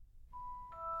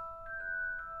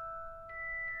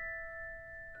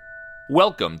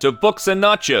Welcome to Books and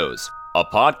Nachos, a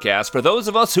podcast for those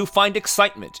of us who find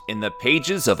excitement in the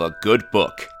pages of a good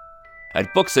book.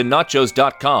 At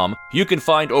booksandnachos.com, you can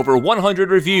find over 100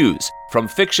 reviews, from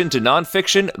fiction to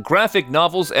nonfiction, graphic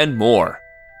novels, and more.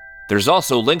 There's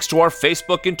also links to our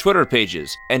Facebook and Twitter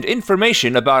pages, and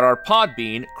information about our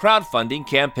Podbean crowdfunding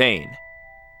campaign.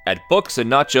 At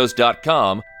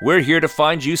booksandnachos.com, we're here to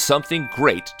find you something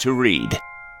great to read.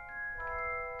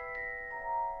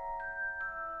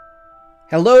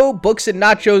 Hello, Books and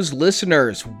Nachos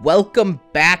listeners. Welcome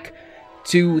back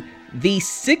to the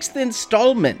 6th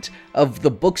installment of the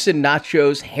Books and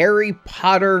Nachos Harry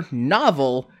Potter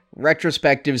novel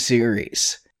retrospective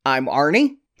series. I'm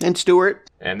Arnie. And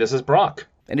Stuart. And this is Brock.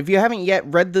 And if you haven't yet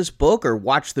read this book or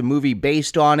watched the movie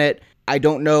based on it, I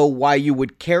don't know why you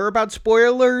would care about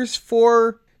spoilers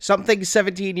for something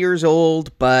 17 years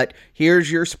old, but here's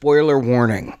your spoiler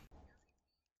warning.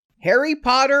 Harry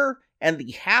Potter and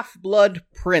the Half-Blood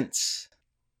Prince.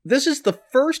 This is the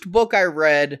first book I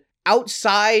read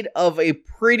outside of a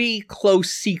pretty close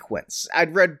sequence.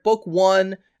 I'd read book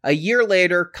 1 a year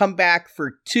later, come back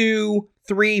for 2,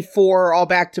 3, 4, all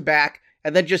back to back,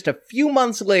 and then just a few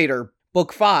months later,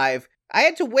 book 5. I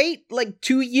had to wait like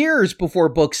 2 years before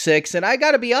book 6, and I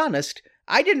gotta be honest,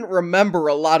 I didn't remember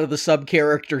a lot of the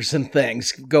sub-characters and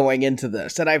things going into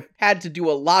this, and I've had to do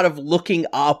a lot of looking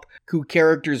up who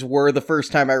characters were the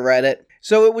first time I read it.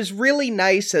 So it was really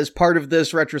nice as part of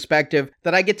this retrospective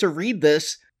that I get to read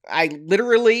this. I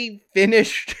literally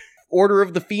finished Order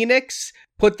of the Phoenix,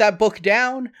 put that book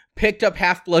down, picked up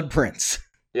Half-Blood Prince.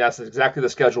 Yes, that's exactly the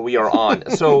schedule we are on.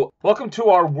 So, welcome to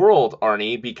our world,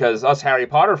 Arnie, because us Harry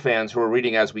Potter fans who are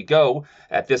reading as we go,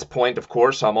 at this point, of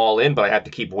course, I'm all in, but I have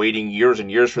to keep waiting years and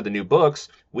years for the new books.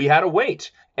 We had to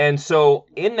wait. And so,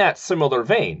 in that similar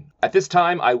vein, at this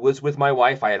time, I was with my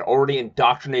wife. I had already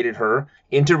indoctrinated her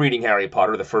into reading Harry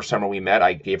Potter. The first summer we met,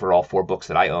 I gave her all 4 books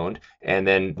that I owned, and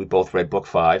then we both read book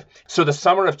 5. So, the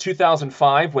summer of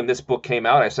 2005, when this book came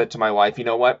out, I said to my wife, you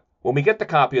know what? When we get the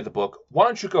copy of the book, why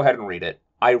don't you go ahead and read it?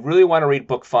 I really want to read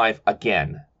book 5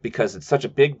 again because it's such a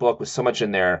big book with so much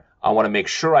in there. I want to make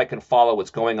sure I can follow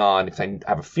what's going on because I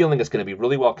have a feeling it's going to be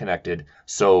really well connected.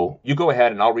 So you go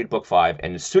ahead and I'll read book 5.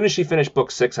 And as soon as she finished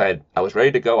book 6, I was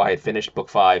ready to go. I had finished book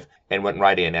 5 and went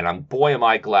right in. And boy, am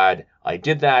I glad I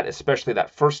did that, especially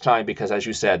that first time, because as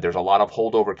you said, there's a lot of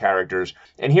holdover characters.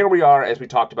 And here we are, as we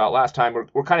talked about last time,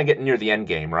 we're kind of getting near the end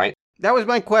game, right? That was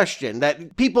my question,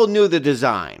 that people knew the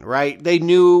design, right? They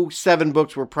knew 7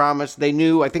 books were promised. They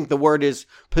knew, I think the word is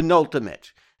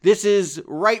penultimate. This is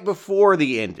right before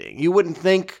the ending. You wouldn't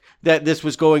think that this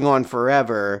was going on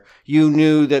forever. You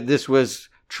knew that this was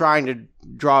trying to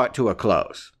draw it to a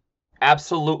close.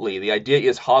 Absolutely. The idea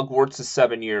is Hogwarts is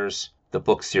 7 years. The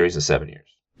book series is 7 years.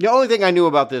 The only thing I knew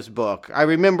about this book, I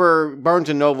remember Barnes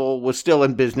 & Noble was still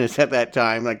in business at that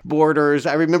time, like Borders.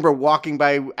 I remember walking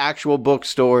by actual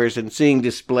bookstores and seeing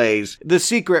displays. The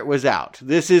secret was out.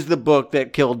 This is the book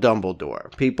that killed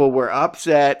Dumbledore. People were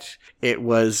upset. It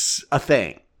was a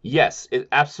thing. Yes, it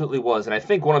absolutely was. And I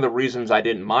think one of the reasons I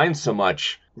didn't mind so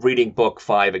much reading book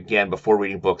 5 again before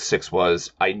reading book 6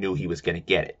 was I knew he was going to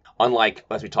get it. Unlike,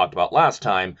 as we talked about last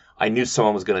time, I knew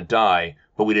someone was going to die,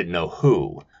 but we didn't know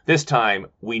who. This time,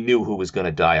 we knew who was going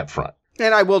to die up front.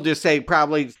 And I will just say,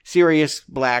 probably Sirius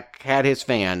Black had his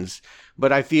fans,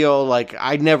 but I feel like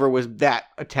I never was that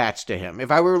attached to him. If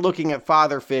I were looking at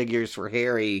father figures for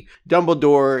Harry,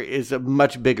 Dumbledore is a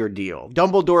much bigger deal.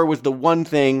 Dumbledore was the one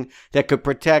thing that could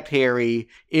protect Harry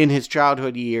in his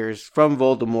childhood years from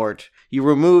Voldemort. You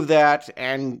remove that,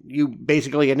 and you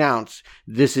basically announce,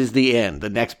 this is the end. The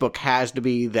next book has to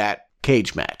be that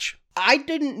cage match. I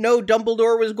didn't know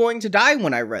Dumbledore was going to die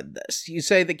when I read this. You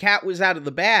say the cat was out of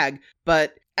the bag,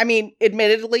 but, I mean,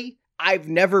 admittedly, I've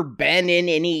never been in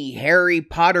any Harry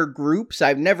Potter groups.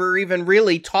 I've never even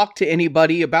really talked to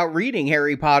anybody about reading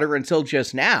Harry Potter until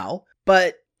just now,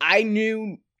 but I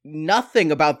knew nothing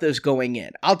about this going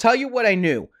in. I'll tell you what I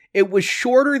knew. It was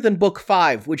shorter than book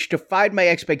 5, which defied my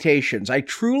expectations. I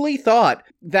truly thought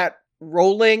that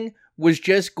Rowling was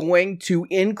just going to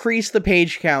increase the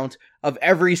page count of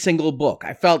every single book.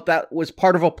 I felt that was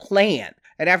part of a plan.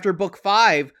 And after book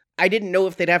 5, I didn't know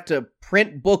if they'd have to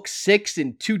print book 6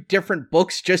 in 2 different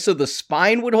books just so the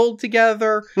spine would hold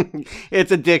together.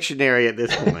 It's a dictionary at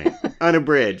this point,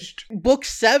 unabridged. Book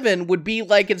 7 would be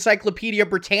like Encyclopedia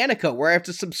Britannica, where I have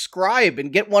to subscribe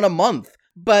and get one a month.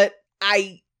 But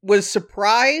I was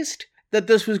surprised that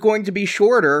this was going to be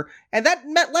shorter, and that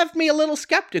left me a little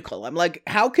skeptical. I'm like,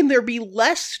 how can there be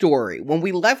less story? When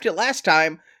we left it last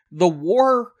time, the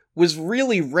war was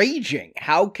really raging.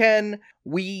 How can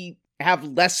we have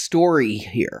less story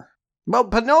here? Well,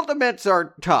 penultimates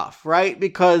are tough, right?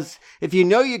 Because if you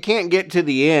know you can't get to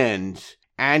the end,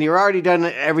 and you're already done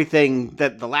everything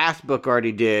that the last book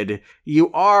already did,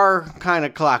 you are kind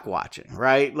of clock watching,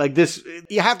 right? Like this,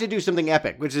 you have to do something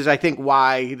epic, which is, I think,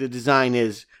 why the design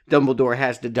is Dumbledore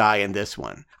has to die in this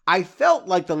one. I felt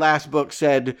like the last book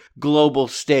said global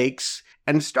stakes.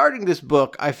 And starting this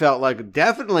book, I felt like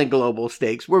definitely global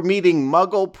stakes. We're meeting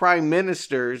Muggle prime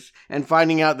ministers and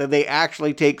finding out that they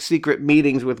actually take secret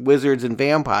meetings with wizards and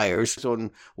vampires on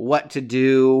what to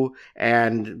do,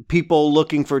 and people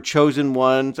looking for chosen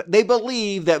ones. They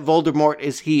believe that Voldemort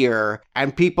is here,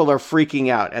 and people are freaking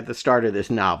out at the start of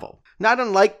this novel. Not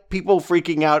unlike people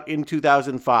freaking out in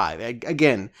 2005.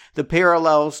 Again, the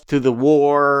parallels to the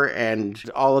war and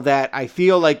all of that. I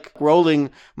feel like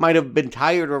Rowling might have been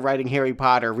tired of writing Harry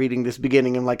Potter, reading this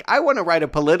beginning, and like, I want to write a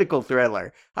political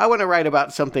thriller. I want to write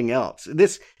about something else.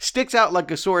 This sticks out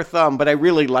like a sore thumb, but I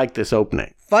really like this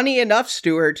opening. Funny enough,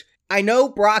 Stuart, I know,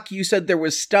 Brock, you said there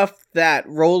was stuff that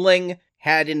Rowling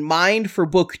had in mind for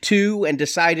book 2 and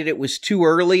decided it was too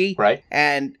early. Right.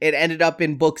 And it ended up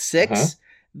in book 6. Mm-hmm.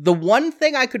 The one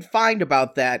thing I could find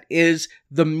about that is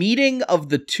the meeting of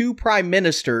the 2 prime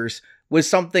ministers was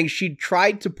something she'd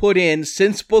tried to put in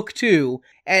since book 2,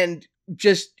 and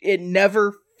just it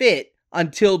never fit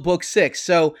until book 6.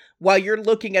 So while you're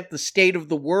looking at the state of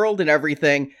the world and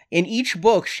everything, in each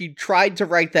book she tried to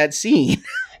write that scene.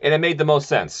 And it made the most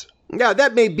sense. Yeah,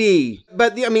 that may be.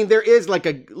 But, I mean, there is like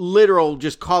a literal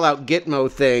just call-out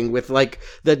Gitmo thing with like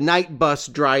the night bus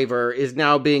driver is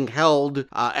now being held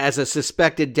as a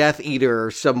suspected Death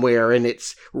Eater somewhere, and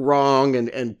it's wrong,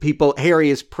 and people, Harry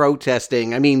is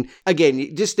protesting. I mean,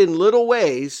 again, just in little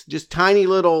ways, just tiny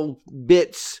little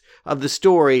bits of the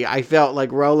story, I felt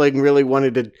like Rowling really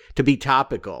wanted to be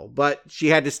topical, but she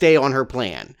had to stay on her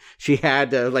plan. She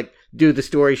had to like do the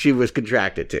story she was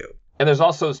contracted to. And there's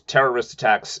also terrorist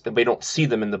attacks, and we don't see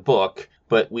them in the book,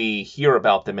 but we hear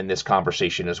about them in this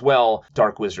conversation as well.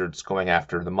 Dark wizards going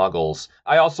after the Muggles.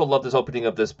 I also love this opening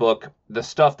of this book. The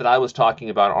stuff that I was talking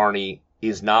about, Arnie,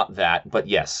 is not that, but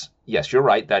yes, you're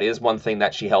right. That is one thing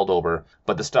that she held over,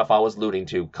 but the stuff I was alluding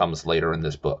to comes later in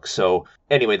this book. So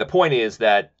anyway, the point is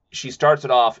that she starts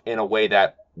it off in a way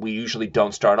that we usually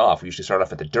don't start off. We usually start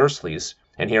off at the Dursleys.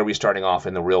 And here we're starting off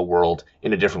in the real world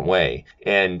in a different way.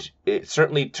 And it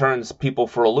certainly turns people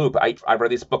for a loop. I've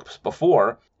read these books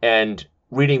before, and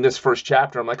reading this first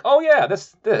chapter, I'm like, oh yeah,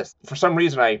 this. For some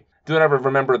reason, I don't ever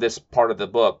remember this part of the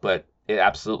book, but it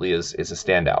absolutely is a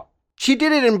standout. She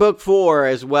did it in book 4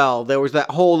 as well. There was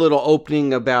that whole little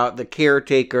opening about the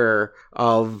caretaker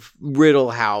of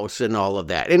Riddle House and all of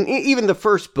that. And even the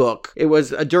first book, it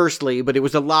was a Dursley, but it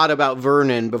was a lot about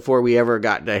Vernon before we ever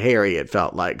got to Harry, it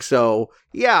felt like. So,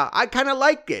 yeah, I kind of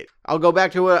liked it. I'll go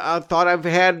back to a thought I've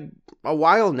had a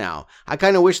while now. I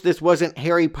kind of wish this wasn't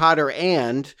Harry Potter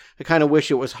and I kind of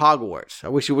wish it was Hogwarts. I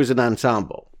wish it was an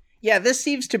ensemble. Yeah, this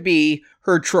seems to be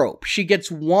her trope. She gets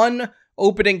one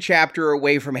opening chapter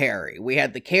away from Harry. We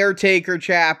had the caretaker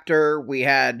chapter, we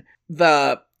had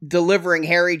the delivering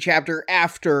Harry chapter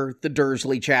after the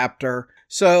Dursley chapter.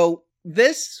 So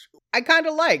this I kind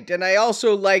of liked, and I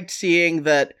also liked seeing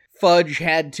that Fudge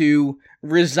had to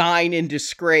resign in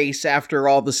disgrace after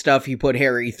all the stuff he put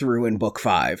Harry through in book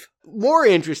 5. More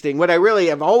interesting, what I really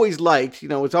have always liked,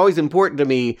 it's always important to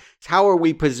me, is how are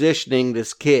we positioning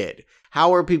this kid?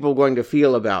 How are people going to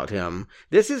feel about him?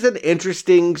 This is an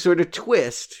interesting sort of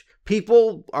twist.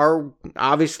 People are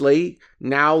obviously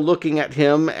now looking at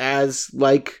him as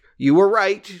like, you were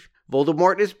right,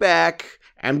 Voldemort is back.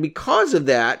 And because of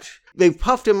that, they've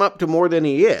puffed him up to more than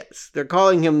he is. They're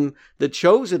calling him the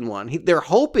chosen one. They're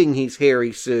hoping he's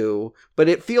Harry Sue, but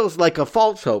it feels like a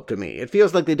false hope to me. It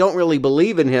feels like they don't really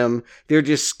believe in him. They're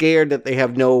just scared that they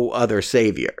have no other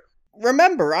savior.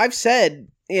 Remember, I've said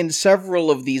in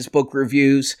several of these book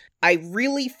reviews, I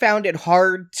really found it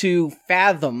hard to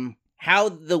fathom how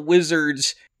the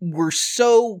wizards were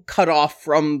so cut off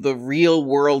from the real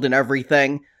world and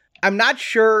everything. I'm not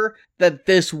sure that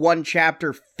this one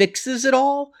chapter fixes it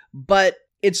all, but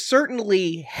it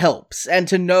certainly helps. And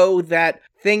to know that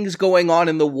things going on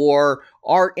in the war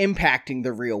are impacting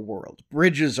the real world.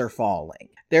 Bridges are falling.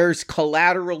 There's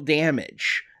collateral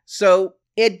damage. So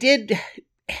it did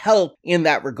help in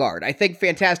that regard. I think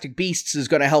Fantastic Beasts is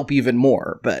going to help even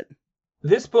more, but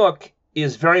this book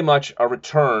is very much a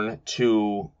return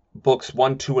to books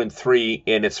 1, 2, and 3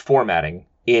 in its formatting.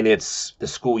 It's the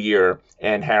school year,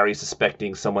 and Harry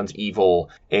suspecting someone's evil,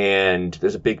 and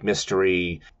there's a big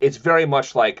mystery. It's very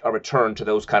much like a return to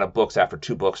those kind of books after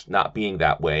 2 books not being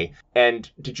that way. And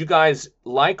did you guys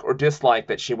like or dislike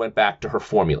that she went back to her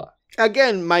formula?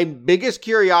 Again, my biggest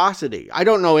curiosity, I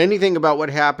don't know anything about what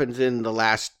happens in the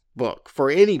last book for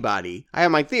anybody. I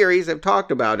have my theories, I've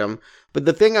talked about them, but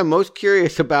the thing I'm most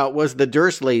curious about was the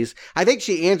Dursleys. I think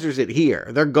she answers it here.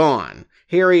 They're gone.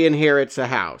 Harry inherits a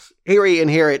house. Harry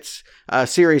inherits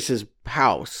Sirius's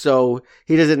house, so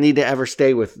he doesn't need to ever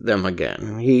stay with them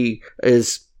again. He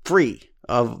is free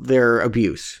of their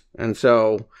abuse. And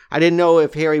so I didn't know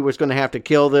if Harry was going to have to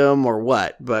kill them or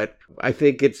what, but I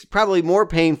think it's probably more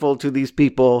painful to these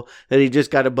people that he just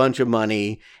got a bunch of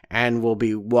money and will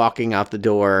be walking out the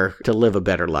door to live a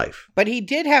better life. But he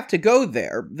did have to go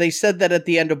there. They said that at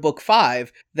the end of book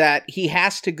 5, that he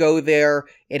has to go there.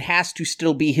 It has to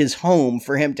still be his home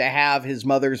for him to have his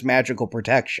mother's magical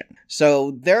protection.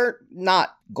 So they're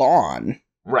not gone.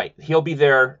 Right. He'll be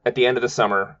there at the end of the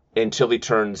summer until he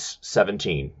turns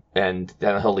 17, and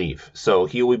then he'll leave. So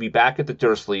he will be back at the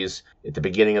Dursleys at the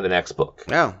beginning of the next book.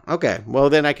 Oh, okay. Well,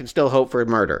 then I can still hope for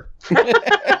murder.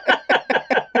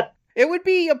 It would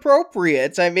be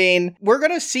appropriate. I mean, we're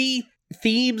going to see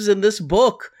themes in this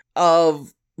book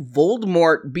of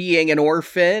Voldemort being an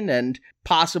orphan and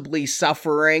possibly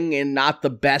suffering in not the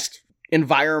best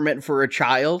environment for a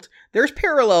child. There's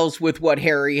parallels with what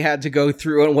Harry had to go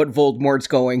through and what Voldemort's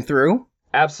going through.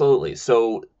 Absolutely.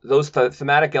 So those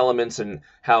thematic elements and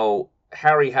how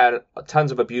Harry had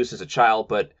tons of abuse as a child,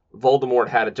 but Voldemort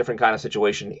had a different kind of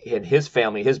situation in his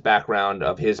family, his background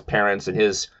of his parents and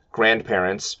his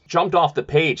grandparents, jumped off the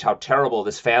page how terrible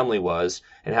this family was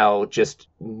and how just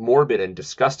morbid and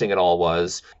disgusting it all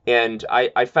was. And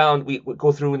I found we go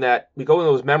in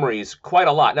those memories quite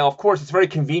a lot. Now, of course, it's very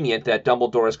convenient that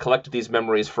Dumbledore has collected these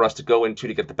memories for us to go into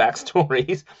to get the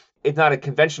backstories. It's not a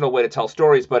conventional way to tell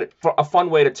stories, but a fun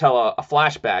way to tell a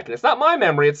flashback. And it's not my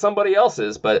memory, it's somebody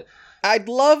else's, but I'd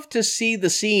love to see the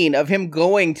scene of him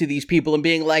going to these people and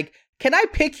being like, can I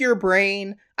pick your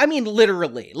brain? I mean,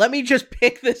 literally, let me just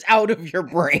pick this out of your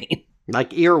brain. Like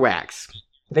earwax.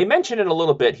 They mention it a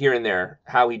little bit here and there,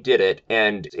 how he did it,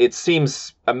 and it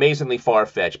seems amazingly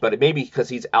far-fetched, but it may be because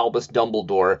he's Albus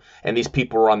Dumbledore, and these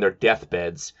people were on their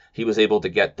deathbeds. He was able to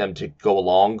get them to go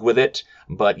along with it.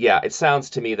 But yeah, it sounds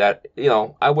to me that,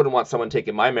 I wouldn't want someone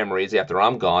taking my memories after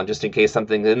I'm gone, just in case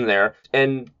something's in there.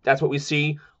 And that's what we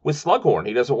see with Slughorn.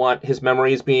 He doesn't want his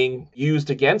memories being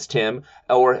used against him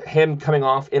or him coming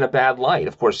off in a bad light.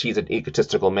 Of course, he's an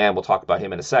egotistical man. We'll talk about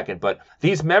him in a second. But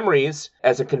these memories,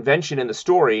 as a convention in the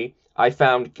story, I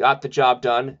found got the job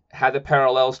done, had the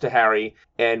parallels to Harry,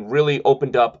 and really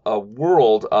opened up a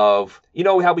world of,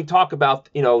 how we talk about,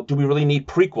 do we really need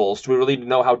prequels? Do we really need to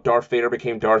know how Darth Vader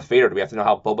became Darth Vader? Do we have to know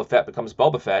how Boba Fett becomes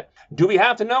Boba Fett? Do we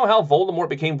have to know how Voldemort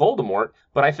became Voldemort?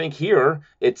 But I think here,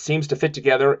 it seems to fit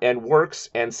together and works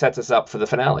and sets us up for the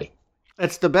finale.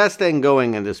 It's the best thing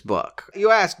going in this book. You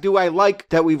ask, do I like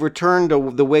that we've returned to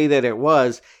the way that it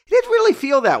was? It didn't really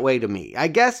feel that way to me. I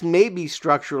guess maybe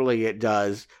structurally it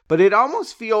does, but it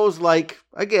almost feels like,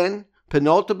 again,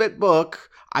 penultimate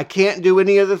book. I can't do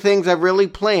any of the things I've really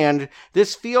planned.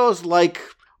 This feels like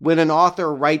when an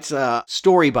author writes a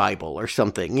story Bible or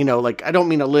something, I don't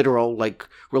mean a literal,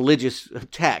 religious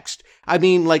text. I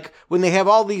mean, when they have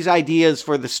all these ideas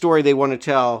for the story they want to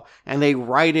tell and they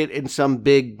write it in some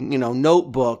big,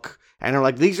 notebook and are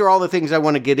like, these are all the things I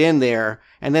want to get in there.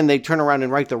 And then they turn around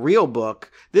and write the real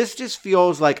book. This just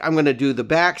feels like I'm going to do the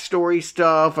backstory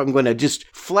stuff. I'm going to just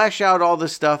flesh out all the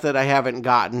stuff that I haven't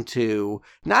gotten to.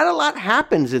 Not a lot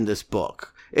happens in this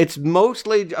book. It's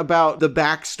mostly about the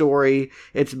backstory.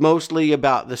 It's mostly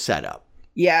about the setup.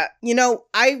 Yeah,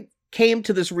 I came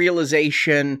to this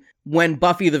realization when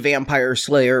Buffy the Vampire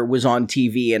Slayer was on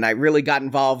TV, and I really got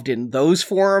involved in those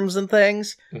forums and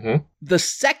things. Mm-hmm. The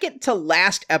second to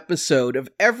last episode of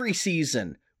every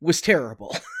season was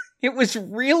terrible. It was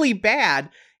really bad,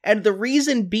 and the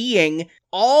reason being,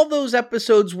 all those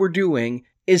episodes were doing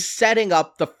is setting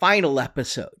up the final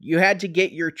episode. You had to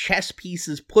get your chess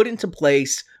pieces put into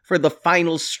place for the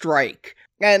final strike.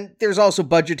 And there's also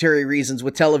budgetary reasons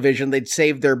with television. They'd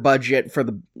save their budget for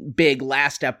the big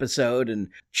last episode and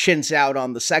chintz out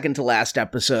on the second to last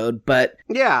episode, but...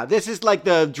 Yeah, this is like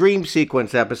the dream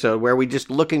sequence episode where we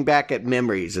just looking back at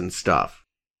memories and stuff.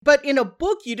 But in a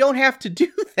book, you don't have to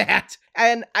do that.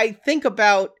 And I think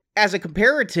about, as a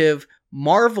comparative,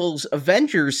 Marvel's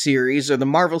Avengers series or the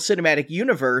Marvel Cinematic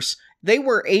Universe, they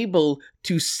were able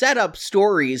to set up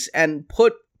stories and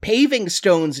put paving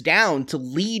stones down to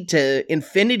lead to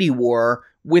Infinity War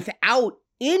without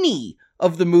any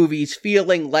of the movies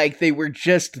feeling like they were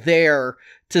just there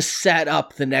to set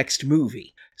up the next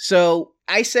movie. So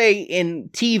I say in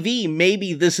TV,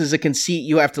 maybe this is a conceit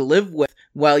you have to live with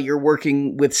while you're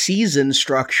working with season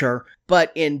structure,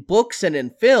 but in books and in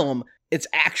film, it's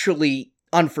actually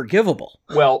unforgivable.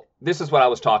 Well, this is what I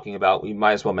was talking about. We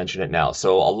might as well mention it now.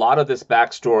 So a lot of this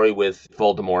backstory with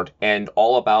Voldemort and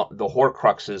all about the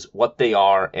Horcruxes, what they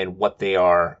are and what they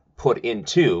are put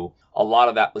into, a lot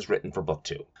of that was written for book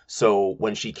 2. So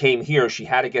when she came here, she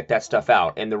had to get that stuff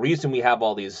out. And the reason we have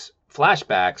all these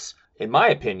flashbacks, in my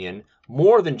opinion,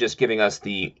 more than just giving us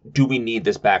the, do we need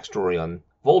this backstory on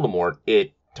Voldemort,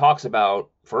 it talks about,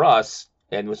 for us,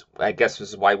 and I guess this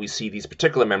is why we see these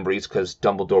particular memories, because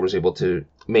Dumbledore was able to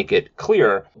make it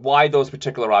clear why those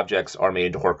particular objects are made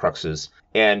into Horcruxes,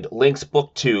 and links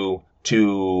book 2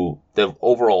 to the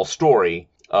overall story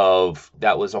of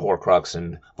that was a Horcrux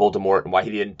and Voldemort and why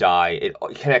he didn't die. It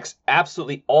connects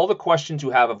absolutely all the questions you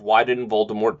have of why didn't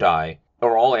Voldemort die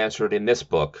are all answered in this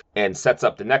book and sets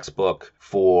up the next book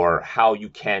for how you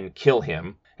can kill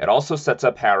him. It also sets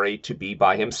up Harry to be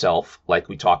by himself, like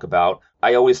we talk about.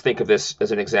 I always think of this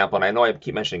as an example, and I know I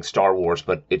keep mentioning Star Wars,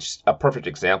 but it's a perfect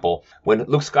example. When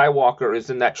Luke Skywalker is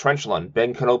in that trench run,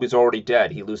 Ben Kenobi's already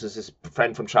dead. He loses his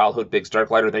friend from childhood, Biggs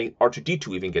Darklighter, then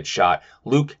R2-D2 even gets shot.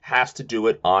 Luke has to do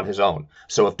it on his own.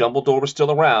 So if Dumbledore was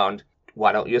still around,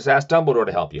 why don't you just ask Dumbledore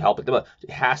to help you?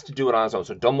 He has to do it on his own.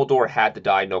 So Dumbledore had to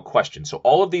die, no question. So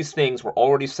all of these things were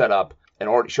already set up,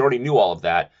 and she already knew all of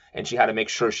that, and she had to make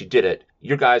sure she did it.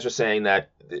 You guys are saying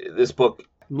that this book...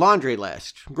 Laundry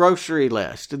list, grocery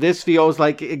list. This feels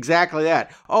like exactly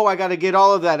that. Oh, I got to get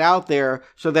all of that out there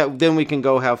so that then we can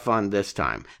go have fun this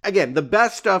time. Again, the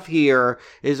best stuff here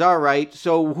is, all right,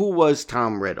 so who was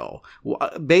Tom Riddle?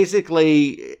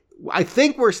 Basically, I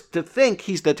think we're to think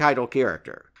he's the title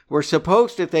character. We're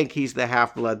supposed to think he's the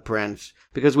Half-Blood Prince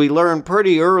because we learned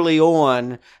pretty early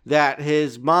on that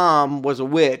his mom was a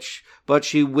witch, but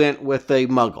she went with a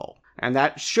muggle. And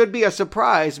that should be a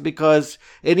surprise because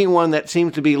anyone that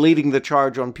seems to be leading the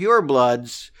charge on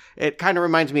purebloods, it kind of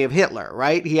reminds me of Hitler,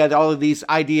 right? He had all of these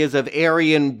ideas of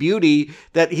Aryan beauty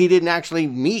that he didn't actually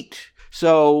meet.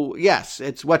 So, yes,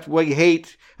 it's what we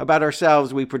hate about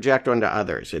ourselves we project onto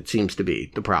others. It seems to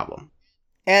be the problem.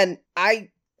 And I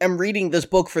am reading this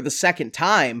book for the second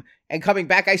time, and coming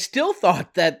back, I still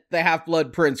thought that the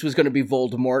Half-Blood Prince was going to be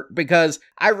Voldemort, because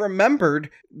I remembered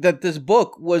that this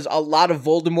book was a lot of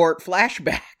Voldemort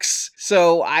flashbacks.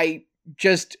 So I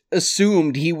just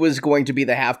assumed he was going to be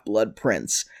the Half-Blood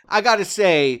Prince. I gotta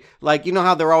say, like, you know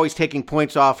how they're always taking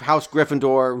points off House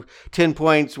Gryffindor, 10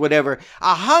 points, whatever.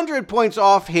 100 points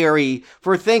off Harry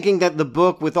for thinking that the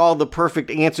book with all the perfect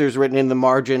answers written in the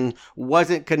margin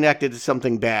wasn't connected to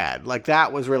something bad. Like,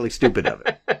 that was really stupid of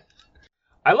it.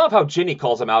 I love how Ginny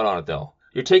calls him out on it, though.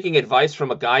 You're taking advice from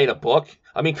a guy in a book?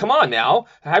 I mean, come on now.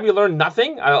 Have you learned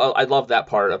nothing? I love that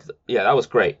part of yeah, that was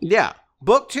great. Yeah.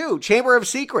 Book 2, Chamber of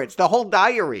Secrets, the whole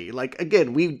diary. Like,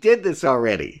 again, we did this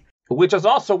already. Which is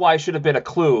also why it should have been a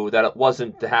clue that it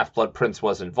wasn't the Half-Blood Prince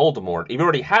wasn't Voldemort. You've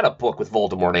already had a book with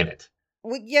Voldemort in it.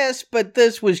 Well, yes, but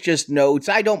this was just notes.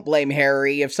 I don't blame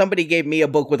Harry. If somebody gave me a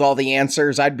book with all the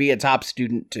answers, I'd be a top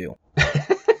student too.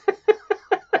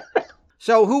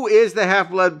 So who is the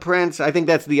Half-Blood Prince? I think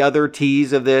that's the other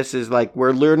tease of this, is like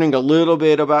we're learning a little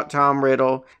bit about Tom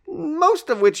Riddle,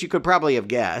 most of which you could probably have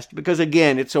guessed, because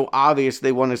again, it's so obvious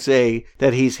they want to say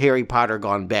that he's Harry Potter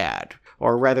gone bad,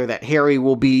 or rather that Harry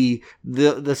will be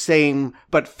the same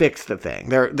but fix the thing.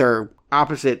 They're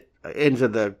opposite ends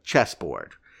of the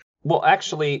chessboard. Well,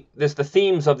 actually, the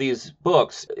themes of these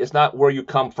books is not where you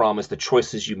come from, it's the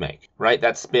choices you make, right?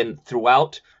 That's been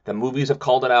throughout. The movies have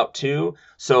called it out too.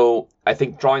 So I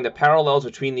think drawing the parallels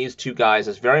between these two guys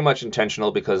is very much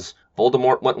intentional because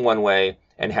Voldemort went one way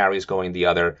and Harry's going the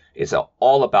other. It's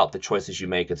all about the choices you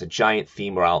make. It's a giant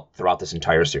theme throughout this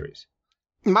entire series.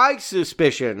 My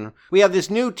suspicion, we have this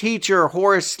new teacher,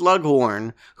 Horace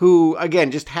Slughorn, who,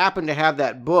 again, just happened to have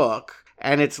that book.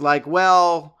 And it's like,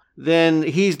 well, then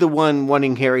he's the one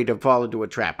wanting Harry to fall into a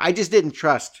trap. I just didn't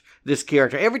trust this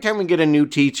character. Every time we get a new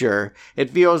teacher, it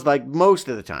feels like most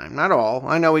of the time, not all,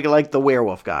 I know we like the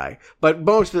werewolf guy, but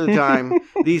most of the time,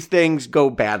 these things go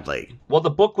badly. Well,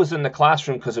 the book was in the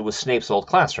classroom because it was Snape's old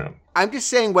classroom. I'm just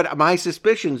saying what my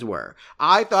suspicions were.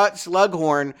 I thought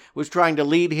Slughorn was trying to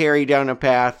lead Harry down a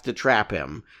path to trap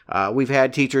him. We've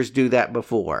had teachers do that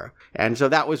before. And so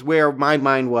that was where my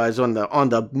mind was on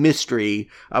the mystery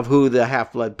of who the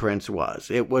Half-Blood Prince was.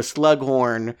 It was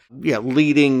Slughorn,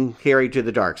 leading Harry to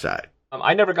the dark side.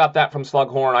 I never got that from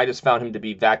Slughorn. I just found him to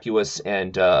be vacuous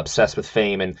and obsessed with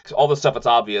fame and all the stuff that's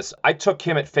obvious. I took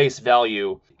him at face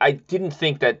value. I didn't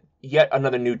think that yet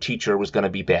another new teacher was going to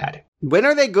be bad. When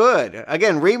are they good?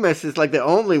 Again, Remus is like the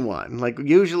only one. Like,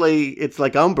 usually it's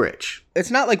like Umbridge.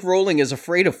 It's not like Rowling is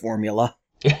afraid of formula.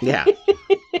 Yeah.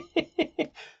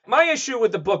 My issue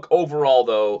with the book overall,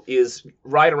 though, is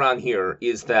right around here,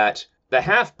 is that The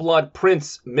Half-Blood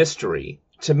Prince mystery,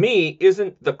 to me,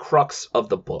 isn't the crux of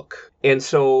the book. And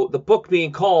so the book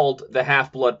being called The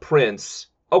Half-Blood Prince,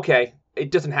 okay,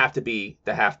 it doesn't have to be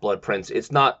The Half-Blood Prince.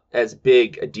 It's not as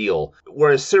big a deal.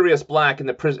 Whereas Sirius Black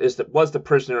was the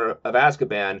prisoner of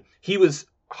Azkaban, he was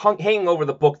hanging over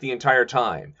the book the entire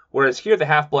time. Whereas here, the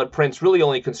Half-Blood Prince really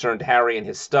only concerned Harry and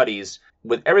his studies,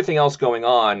 with everything else going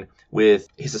on, with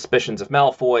his suspicions of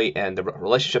Malfoy and the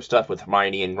relationship stuff with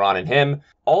Hermione and Ron and him,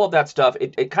 all of that stuff,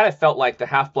 it kind of felt like the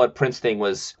Half-Blood Prince thing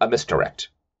was a misdirect.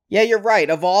 Yeah, you're right.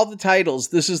 Of all the titles,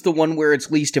 this is the one where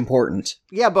it's least important.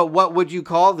 Yeah, but what would you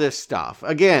call this stuff?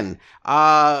 Again,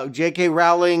 J.K.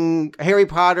 Rowling, Harry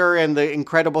Potter, and the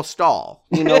Incredible Stall.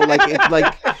 You know,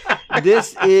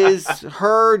 this is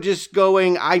her just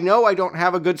going, I know I don't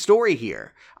have a good story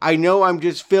here. I know I'm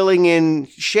just filling in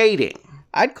shading.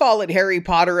 I'd call it Harry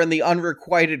Potter and the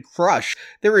Unrequited Crush.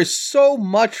 There is so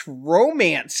much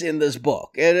romance in this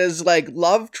book. It is like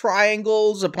love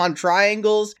triangles upon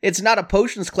triangles. It's not a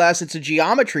potions class, it's a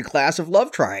geometry class of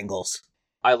love triangles.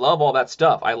 I love all that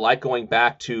stuff. I like going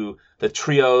back to the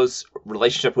trio's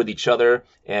relationship with each other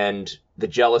and the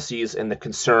jealousies and the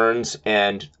concerns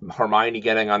and Hermione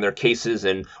getting on their cases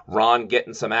and Ron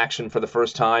getting some action for the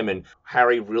first time and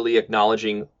Harry really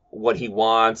acknowledging what he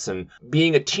wants and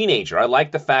being a teenager. I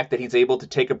like the fact that he's able to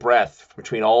take a breath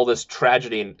between all this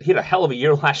tragedy, and he had a hell of a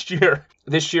year last year.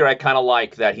 This year, I kind of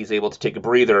like that he's able to take a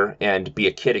breather and be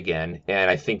a kid again.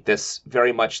 And I think this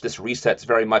reset's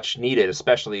very much needed,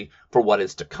 especially for what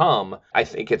is to come. I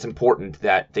think it's important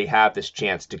that they have this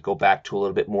chance to go back to a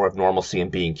little bit more of normalcy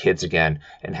and being kids again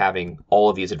and having all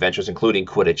of these adventures, including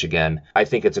Quidditch again. I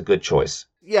think it's a good choice.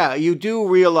 Yeah, you do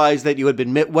realize that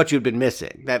what you'd been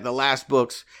missing, that the last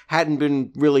books hadn't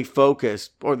been really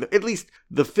focused, or at least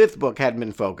the fifth book hadn't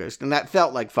been focused, and that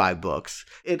felt like 5 books.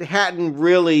 It hadn't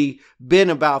really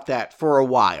been about that for a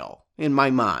while, in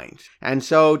my mind. And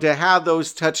so to have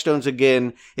those touchstones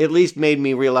again, at least made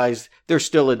me realize they're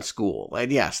still in school.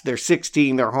 And yes, they're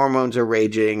 16, their hormones are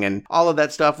raging, and all of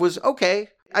that stuff was okay.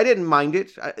 I didn't mind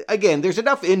it. Again, there's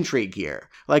enough intrigue here.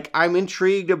 Like, I'm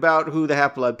intrigued about who the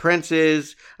Half-Blood Prince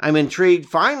is. I'm intrigued,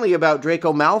 finally, about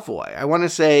Draco Malfoy. I want to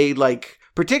say, like,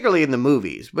 particularly in the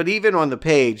movies, but even on the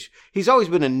page, he's always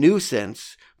been a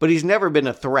nuisance, but he's never been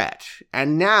a threat.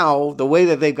 And now, the way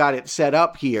that they've got it set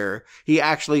up here, he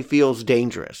actually feels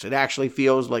dangerous. It actually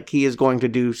feels like he is going to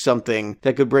do something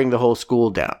that could bring the whole school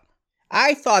down.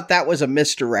 I thought that was a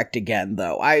misdirect again,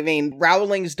 though. I mean,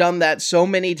 Rowling's done that so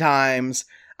many times.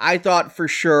 I thought for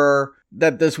sure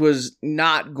that this was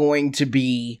not going to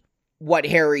be what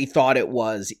Harry thought it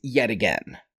was yet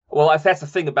again. Well, that's the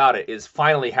thing about it, is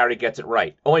finally Harry gets it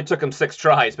right. Only took him 6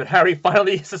 tries, but Harry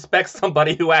finally suspects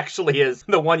somebody who actually is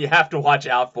the one you have to watch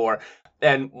out for.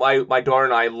 And my daughter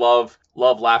and I love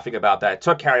laughing about that. It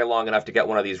took Harry long enough to get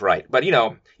one of these right. But, you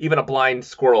know, even a blind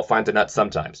squirrel finds a nut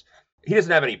sometimes. He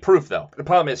doesn't have any proof, though. The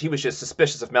problem is he was just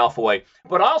suspicious of Malfoy.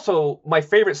 But also, my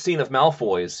favorite scene of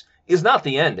Malfoy's is not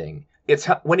the ending. It's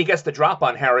when he gets the drop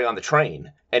on Harry on the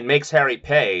train and makes Harry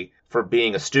pay for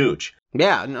being a stooge.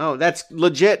 Yeah, no, that's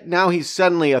legit. Now he's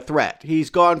suddenly a threat. He's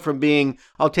gone from being,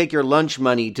 I'll take your lunch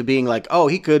money, to being like, oh,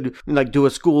 he could like do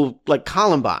a school like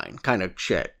Columbine kind of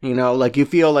shit. You know, like you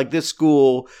feel like this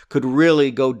school could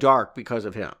really go dark because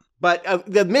of him. But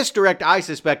the misdirect I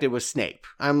suspected was Snape.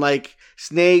 I'm like,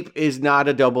 Snape is not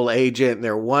a double agent.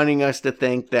 They're wanting us to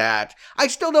think that. I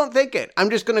still don't think it. I'm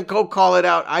just going to go call it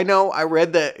out. I know I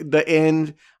read the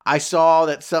end. I saw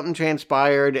that something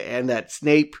transpired and that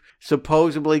Snape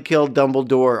supposedly killed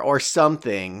Dumbledore or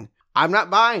something. I'm not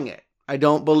buying it. I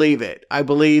don't believe it. I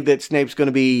believe that Snape's going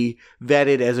to be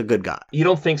vetted as a good guy. You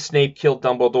don't think Snape killed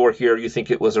Dumbledore here? You think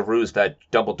it was a ruse that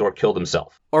Dumbledore killed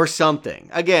himself? Or something.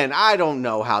 Again, I don't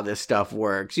know how this stuff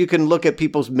works. You can look at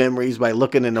people's memories by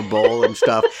looking in a bowl and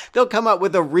stuff. They'll come up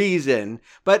with a reason,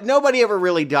 but nobody ever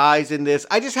really dies in this.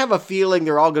 I just have a feeling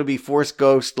they're all going to be Force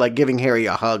ghosts, like giving Harry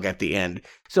a hug at the end.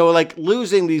 So, like,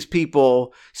 losing these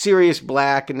people, Sirius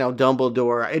Black and now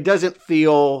Dumbledore, it doesn't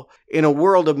feel, in a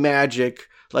world of magic,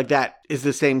 like that is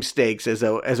the same stakes as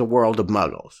a world of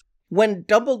muggles. When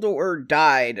Dumbledore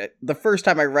died, the first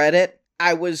time I read it,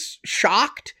 I was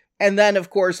shocked. And then, of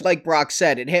course, like Brock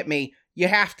said, it hit me, you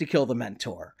have to kill the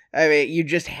Mentor. I mean, you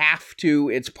just have to.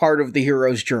 It's part of the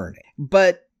hero's journey.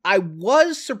 But I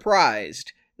was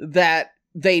surprised that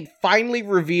they'd finally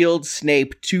revealed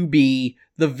Snape to be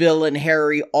the villain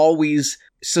Harry always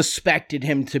suspected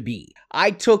him to be.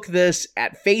 I took this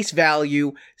at face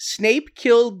value. Snape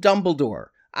killed Dumbledore.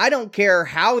 I don't care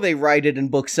how they write it in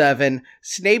Book 7.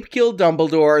 Snape killed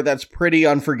Dumbledore. That's pretty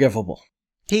unforgivable.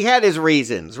 He had his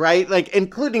reasons, right? Like,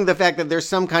 including the fact that there's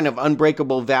some kind of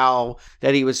unbreakable vow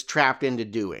that he was trapped into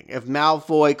doing. If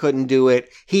Malfoy couldn't do it,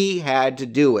 he had to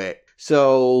do it.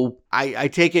 So I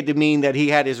take it to mean that he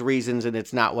had his reasons and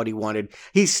it's not what he wanted.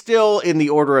 He's still in the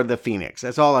Order of the Phoenix.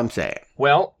 That's all I'm saying.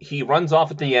 Well, he runs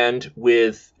off at the end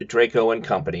with Draco and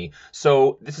company.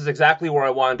 So this is exactly where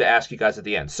I wanted to ask you guys at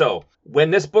the end. So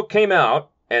when this book came out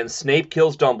and Snape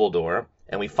kills Dumbledore,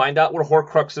 and we find out where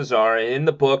Horcruxes are. And in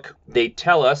the book, they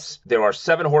tell us there are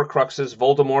 7 Horcruxes.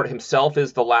 Voldemort himself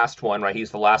is the last one, right?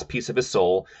 He's the last piece of his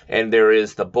soul. And there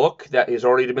is the book that has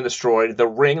already been destroyed, the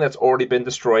ring that's already been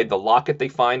destroyed, the locket they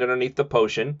find underneath the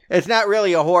potion. It's not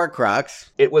really a Horcrux.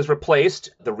 It was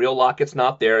replaced. The real locket's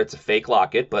not there. It's a fake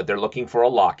locket, but they're looking for a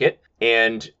locket.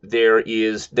 And there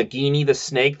is the Genie, the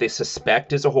snake, they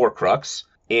suspect is a Horcrux.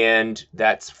 And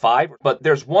that's 5. But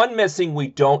there's one missing. We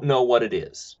don't know what it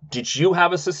is. Did you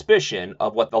have a suspicion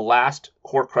of what the last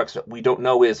Horcrux that we don't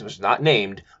know is? It was not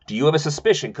named. Do you have a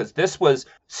suspicion? Because this was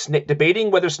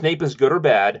debating whether Snape is good or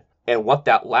bad. And what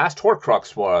that last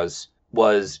Horcrux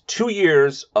was 2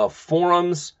 years of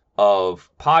forums, of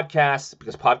podcasts,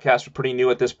 because podcasts were pretty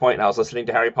new at this point. And I was listening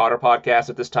to Harry Potter podcasts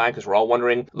at this time because we're all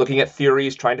wondering, looking at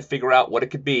theories, trying to figure out what it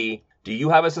could be. Do you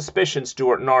have a suspicion,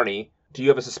 Stuart and Arnie? Do you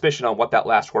have a suspicion on what that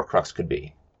last Horcrux could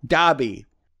be? Dobby.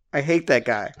 I hate that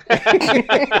guy.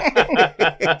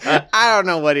 I don't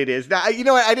know what it is. Now, you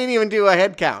know what? I didn't even do a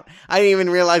head count. I didn't even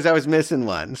realize I was missing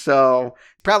one. So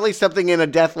probably something in a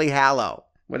Deathly Hallow,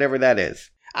 whatever that is.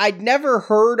 I'd never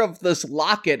heard of this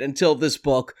locket until this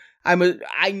book.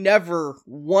 I never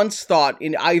once thought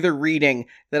in either reading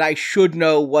that I should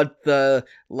know what the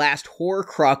last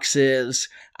Horcrux is.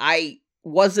 I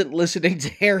wasn't listening to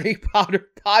Harry Potter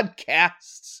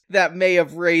podcasts that may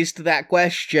have raised that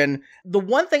question. The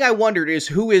one thing I wondered is,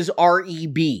 who is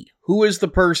R.E.B.? Who is the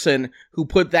person who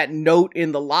put that note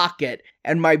in the locket?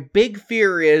 And my big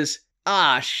fear is,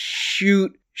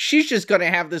 shoot, she's just gonna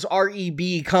have this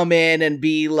R.E.B. come in and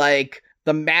be like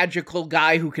the magical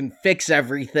guy who can fix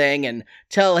everything and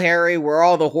tell Harry where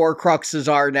all the Horcruxes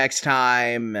are next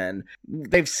time. And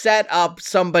they've set up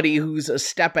somebody who's a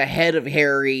step ahead of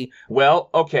Harry.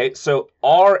 Well, okay, so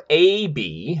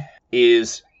R.A.B.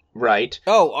 is right.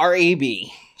 Oh,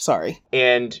 R.A.B. Sorry.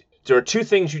 And there are 2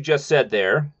 things you just said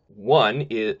there. One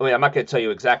is, I'm not going to tell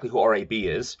you exactly who R.A.B.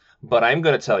 is, but I'm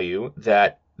going to tell you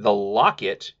that the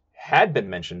locket had been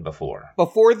mentioned before.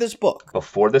 Before this book.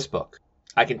 Before this book.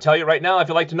 I can tell you right now if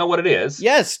you'd like to know what it is.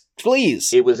 Yes,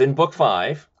 please. It was in book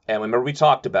 5, and remember we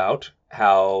talked about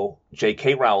how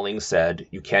J.K. Rowling said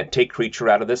you can't take Kreacher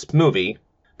out of this movie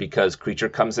because Kreacher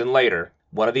comes in later.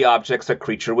 One of the objects that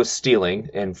Kreacher was stealing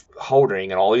and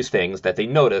holding and all these things that they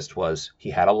noticed was he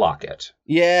had a locket.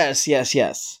 Yes.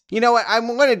 You know what? I'm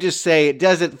going to just say it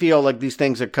doesn't feel like these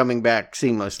things are coming back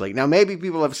seamlessly. Now, maybe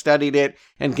people have studied it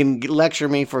and can lecture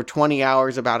me for 20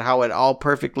 hours about how it all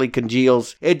perfectly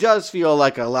congeals. It does feel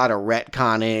like a lot of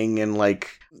retconning and like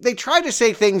they try to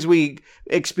say things we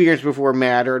experienced before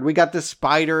mattered. We got the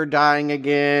spider dying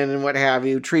again and what have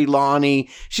you. Trelawney.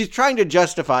 She's trying to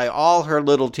justify all her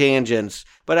little tangents,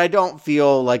 but I don't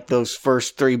feel like those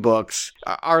first 3 books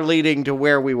are leading to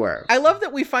where we were. I love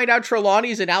that we find out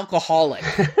Trelawney's an alcoholic.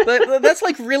 That's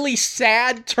like really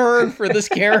sad turn for this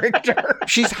character.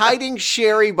 She's hiding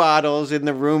sherry bottles in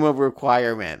the room of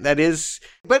requirement. That is,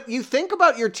 but you think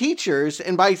about your teachers,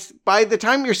 and by the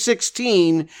time you're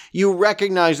 16, you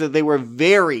recognize that they were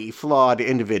very flawed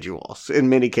individuals in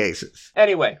many cases.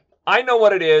 Anyway, I know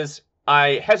what it is.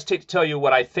 I hesitate to tell you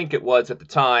what I think it was at the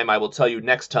time. I will tell you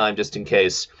next time, just in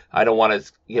case. I don't want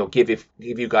to, give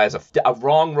you guys a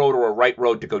wrong road or a right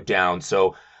road to go down.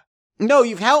 So, no,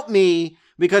 you've helped me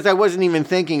because I wasn't even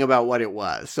thinking about what it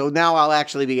was. So now I'll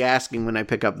actually be asking when I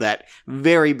pick up that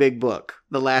very big book,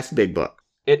 the last big book.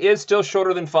 It is still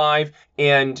shorter than 5,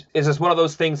 and is this one of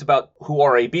those things about who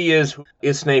R.A.B. is?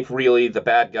 Is Snape really the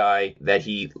bad guy that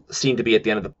he seemed to be at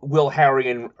the end of the... Will Harry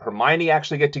and Hermione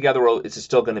actually get together, or is it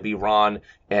still going to be Ron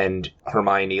and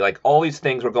Hermione? Like, all these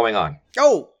things were going on.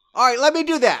 Oh, all right, let me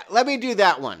do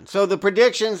that one. So the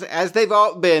predictions, as they've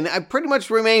all been, I've pretty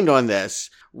much remained on this.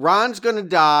 Ron's going to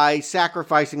die,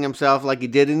 sacrificing himself like he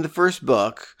did in the first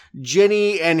book.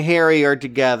 Ginny and Harry are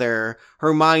together.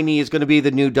 Hermione is going to be the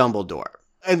new Dumbledore.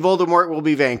 And Voldemort will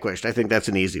be vanquished. I think that's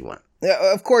an easy one.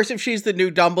 Of course, if she's the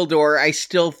new Dumbledore, I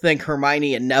still think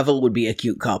Hermione and Neville would be a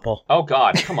cute couple. Oh,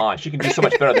 God, come on. She can do so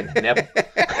much better than Neville.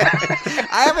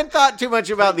 I haven't thought too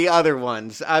much about the other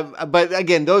ones. But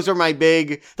again, those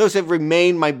have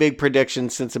remained my big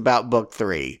predictions since about book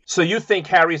 3. So you think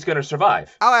Harry's going to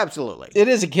survive? Oh, absolutely. It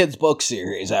is a kid's book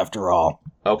series, after all.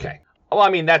 Okay. Well, I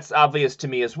mean, that's obvious to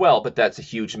me as well, but that's a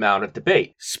huge amount of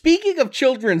debate. Speaking of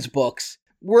children's books,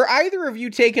 were either of you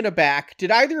taken aback?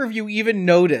 Did either of you even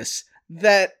notice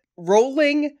that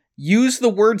Rowling used the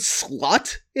word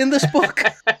slut in this book?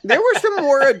 There was some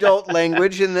more adult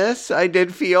language in this. I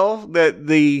did feel that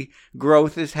the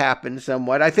growth has happened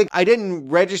somewhat. I think I didn't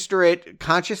register it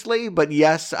consciously, but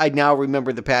yes, I now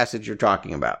remember the passage you're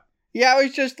talking about. Yeah, I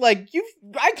was just like,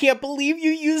 I can't believe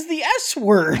you used the S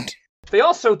word. They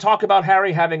also talk about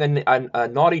Harry having a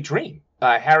naughty dream.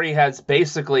 Harry has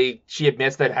basically, she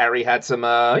admits that Harry had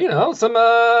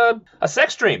a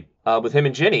sex dream with him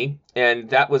and Ginny. And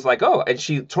that was like, oh, and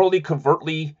she totally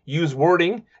covertly used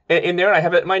wording in there. And I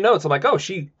have it in my notes. I'm like, oh,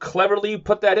 she cleverly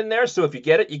put that in there. So if you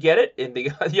get it, you get it. And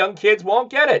the young kids won't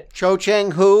get it. Cho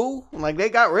Chang-hu, like they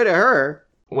got rid of her.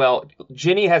 Well,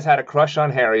 Ginny has had a crush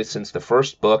on Harry since the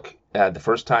first book, the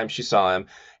first time she saw him.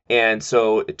 And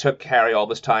so it took Harry all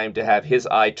this time to have his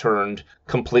eye turned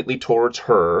completely towards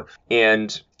her.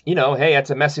 And, hey, that's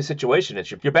a messy situation.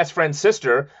 It's your best friend's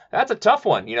sister. That's a tough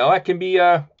one. That can be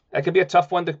a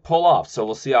tough one to pull off. So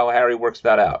we'll see how Harry works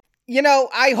that out.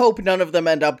 I hope none of them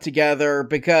end up together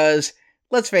because,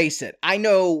 let's face it, I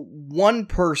know one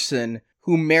person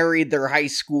who married their high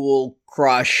school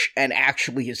crush and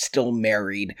actually is still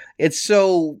married. It's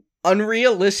so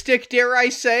unrealistic, dare I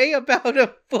say, about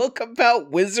a book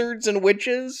about wizards and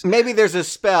witches. Maybe there's a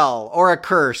spell or a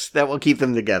curse that will keep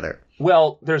them together.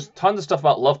 Well, there's tons of stuff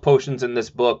about love potions in this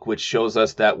book, which shows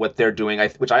us that what they're doing,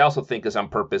 which I also think is on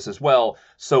purpose as well,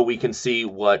 so we can see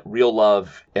what real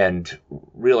love and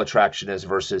real attraction is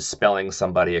versus spelling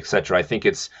somebody, etc. I think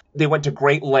they went to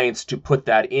great lengths to put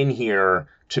that in here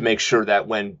to make sure that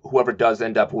when whoever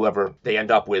they end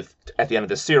up with at the end of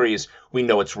the series, we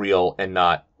know it's real and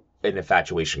not an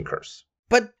infatuation curse.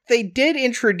 But they did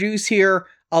introduce here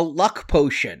a luck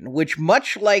potion, which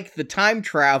much like the time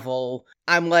travel,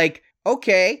 I'm like,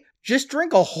 okay, just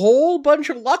drink a whole bunch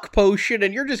of luck potion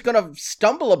and you're just gonna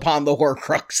stumble upon the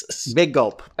Horcruxes. Big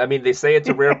gulp. I mean, they say it's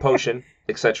a rare potion,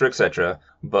 etc.,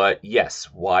 but yes,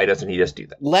 why doesn't he just do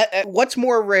that? What's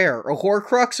more rare, a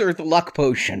Horcrux or the luck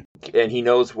potion? And he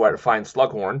knows where to find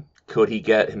Slughorn. Could he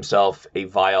get himself a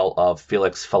vial of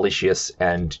Felix Felicis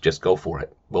and just go for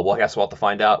it? Well, I guess we'll have to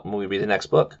find out when we read the next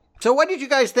book. So what did you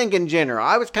guys think in general?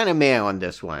 I was kind of meh on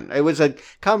this one. It was a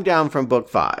come down from book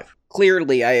 5.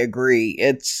 Clearly, I agree.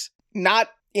 It's not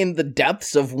in the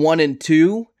depths of 1 and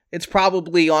 2. It's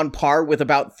probably on par with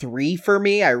about 3 for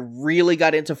me. I really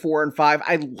got into 4 and 5.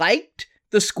 I liked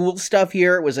the school stuff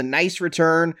here. It was a nice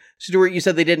return. Stuart, you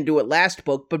said they didn't do it last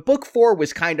book, but book 4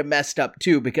 was kind of messed up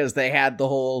too because they had the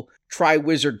whole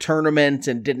Triwizard tournament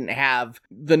and didn't have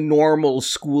the normal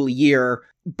school year.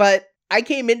 But I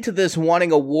came into this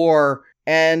wanting a war,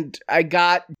 and I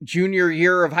got junior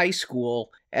year of high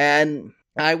school, and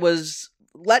I was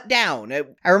let down.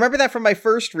 I remember that from my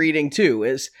first reading too,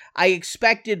 is I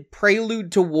expected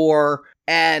Prelude to War,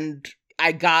 and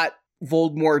I got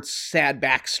Voldemort's sad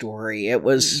backstory. It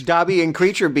was Dobby and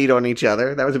Creature beat on each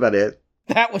other. That was about it.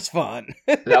 That was fun.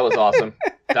 That was awesome.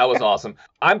 That was awesome.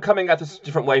 I'm coming at this a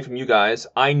different way from you guys.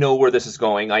 I know where this is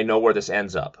going. I know where this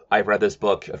ends up. I've read this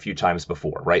book a few times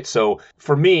before, right? So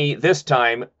for me, this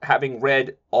time, having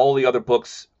read all the other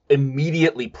books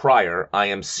immediately prior, I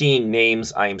am seeing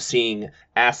names, I am seeing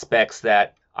aspects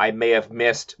that I may have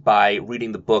missed by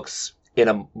reading the books in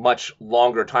a much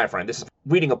longer time frame. This is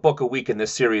reading a book a week in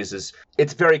this series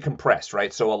it's very compressed,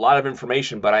 right? So a lot of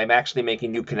information, but I'm actually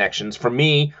making new connections. For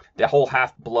me, the whole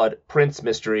Half-Blood Prince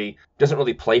mystery doesn't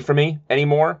really play for me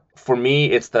anymore. For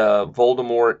me, it's the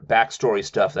Voldemort backstory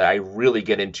stuff that I really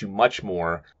get into much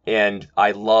more. And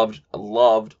I loved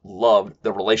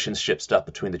the relationship stuff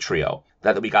between the trio.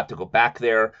 That we got to go back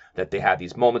there, that they had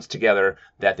these moments together,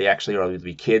 that they actually are going to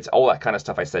be kids, all that kind of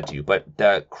stuff I said to you. But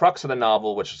the crux of the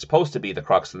novel, which is supposed to be the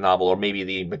crux of the novel, or maybe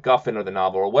the MacGuffin of the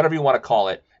novel, or whatever you want to call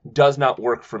it, does not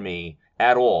work for me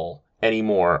at all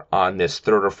anymore on this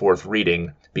third or fourth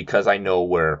reading, because I know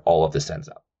where all of this ends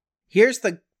up. Here's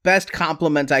the best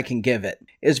compliment I can give it,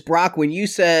 is Brock, when you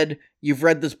said you've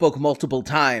read this book multiple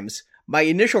times, my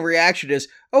initial reaction is,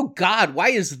 oh God, why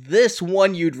is this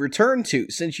one you'd return to?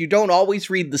 Since you don't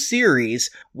always read the series,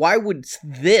 why would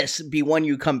this be one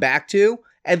you come back to?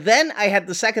 And then I had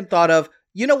the second thought of,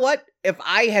 you know what? If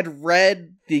I had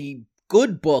read the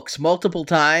good books multiple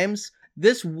times,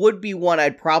 this would be one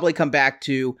I'd probably come back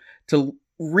to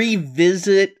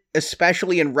revisit,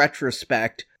 especially in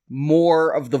retrospect,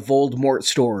 more of the Voldemort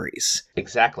stories.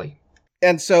 Exactly.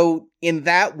 And so in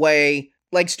that way,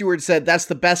 like Stuart said, that's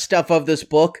the best stuff of this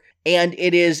book, and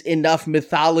it is enough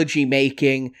mythology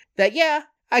making that, yeah,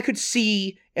 I could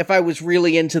see if I was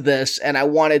really into this and I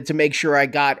wanted to make sure I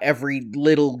got every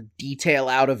little detail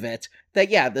out of it, that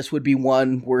yeah, this would be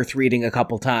one worth reading a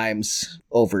couple times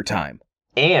over time.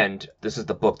 And this is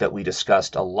the book that we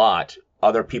discussed a lot.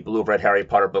 Other people who've read Harry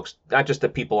Potter books, not just the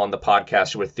people on the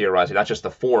podcast who were theorizing, not just the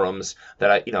forums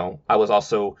that I was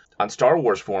also on Star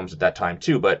Wars forums at that time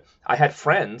too, but I had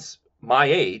friends my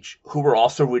age who were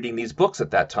also reading these books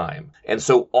at that time. And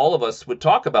so all of us would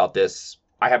talk about this.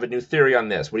 I have a new theory on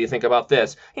this. What do you think about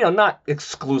this? Not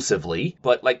exclusively,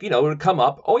 but it would come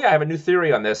up. Oh yeah, I have a new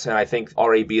theory on this. And I think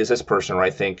RAB is this person, or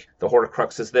I think the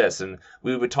Horcrux is this. And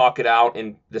we would talk it out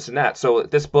and this and that. So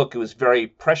this book, it was very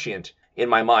prescient in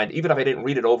my mind, even if I didn't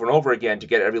read it over and over again to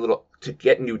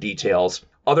get new details.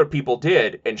 Other people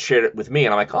did and shared it with me,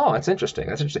 and I'm like, oh, that's interesting.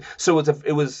 That's interesting. So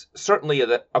it was certainly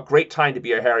a great time to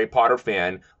be a Harry Potter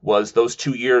fan. Was those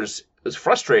 2 years? It was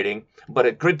frustrating, but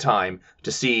a good time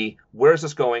to see where is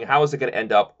this going, how is it going to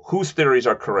end up, whose theories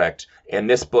are correct, and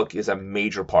this book is a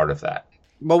major part of that.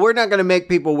 Well, we're not going to make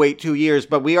people wait 2 years,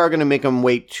 but we are going to make them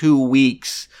wait 2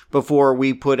 weeks before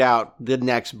we put out the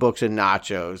next Books and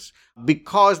Nachos.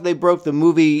 Because they broke the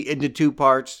movie into 2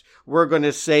 parts, we're going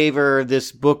to savor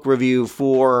this book review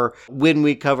for when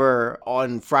we cover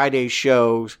on Friday's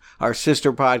shows, our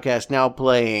sister podcast Now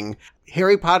Playing,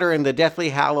 Harry Potter and the Deathly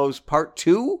Hallows Part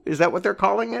 2? Is that what they're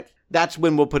calling it? That's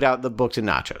when we'll put out the Books and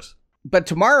Nachos. But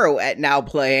tomorrow at Now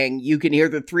Playing, you can hear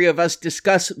the three of us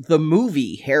discuss the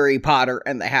movie Harry Potter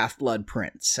and the Half-Blood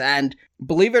Prince. And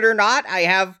believe it or not, I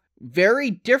have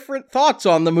very different thoughts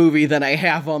on the movie than I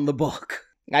have on the book.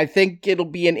 I think it'll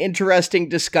be an interesting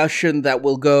discussion that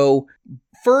will go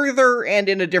further and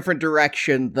in a different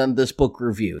direction than this book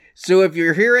review. So if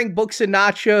you're hearing Books and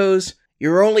Nachos,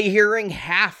 you're only hearing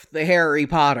half the Harry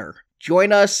Potter.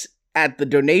 Join us at the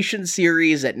donation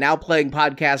series at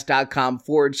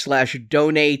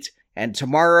nowplayingpodcast.com/donate. And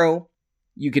tomorrow,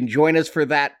 you can join us for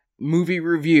that movie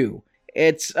review.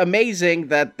 It's amazing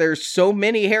that there's so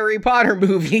many Harry Potter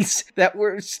movies that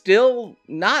we're still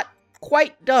not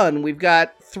quite done. We've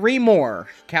got 3 more,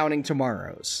 counting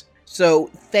tomorrow's.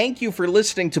 So thank you for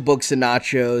listening to Books and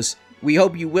Nachos. We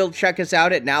hope you will check us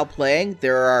out at Now Playing.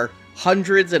 There are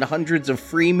hundreds and hundreds of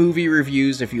free movie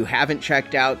reviews if you haven't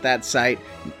checked out that site.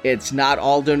 It's not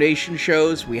all donation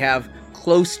shows. We have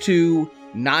close to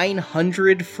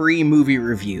 900 free movie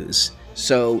reviews.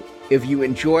 So if you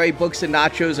enjoy Books and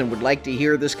Nachos and would like to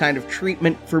hear this kind of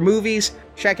treatment for movies,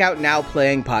 check out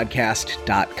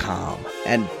nowplayingpodcast.com.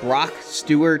 And Brock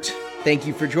Stewart, thank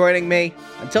you for joining me.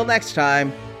 Until next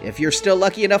time, if you're still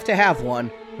lucky enough to have one,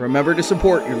 remember to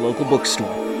support your local bookstore.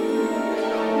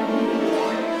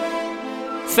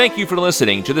 Thank you for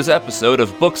listening to this episode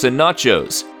of Books and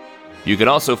Nachos. You can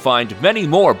also find many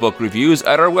more book reviews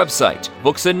at our website,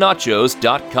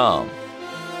 booksandnachos.com.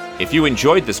 If you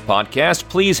enjoyed this podcast,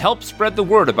 please help spread the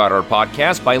word about our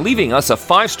podcast by leaving us a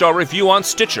 5-star review on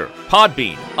Stitcher,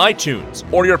 Podbean, iTunes,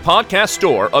 or your podcast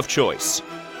store of choice.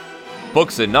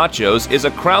 Books and Nachos is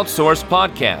a crowdsourced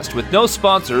podcast with no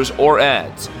sponsors or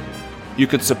ads. You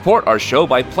can support our show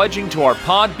by pledging to our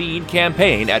Podbean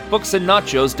campaign at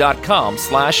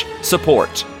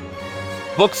booksandnachos.com/support.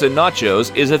 Books and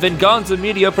Nachos is a Venganza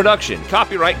Media production,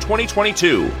 copyright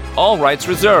 2022, all rights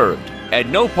reserved,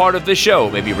 and no part of the show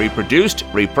may be reproduced,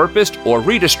 repurposed, or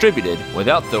redistributed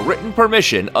without the written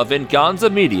permission of Venganza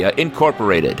Media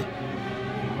Incorporated.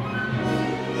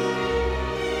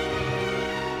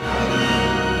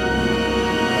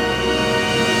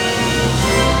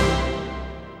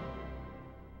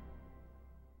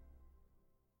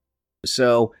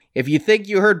 So, if you think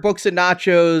you heard Books and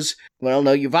Nachos, well,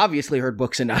 no, you've obviously heard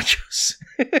Books and Nachos.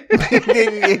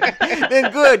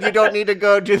 Then good, you don't need to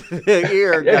go to the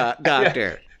ear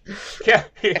doctor. Yeah.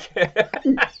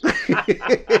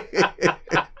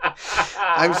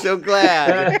 I'm so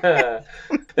glad.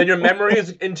 Then your memory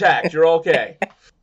is intact. You're okay.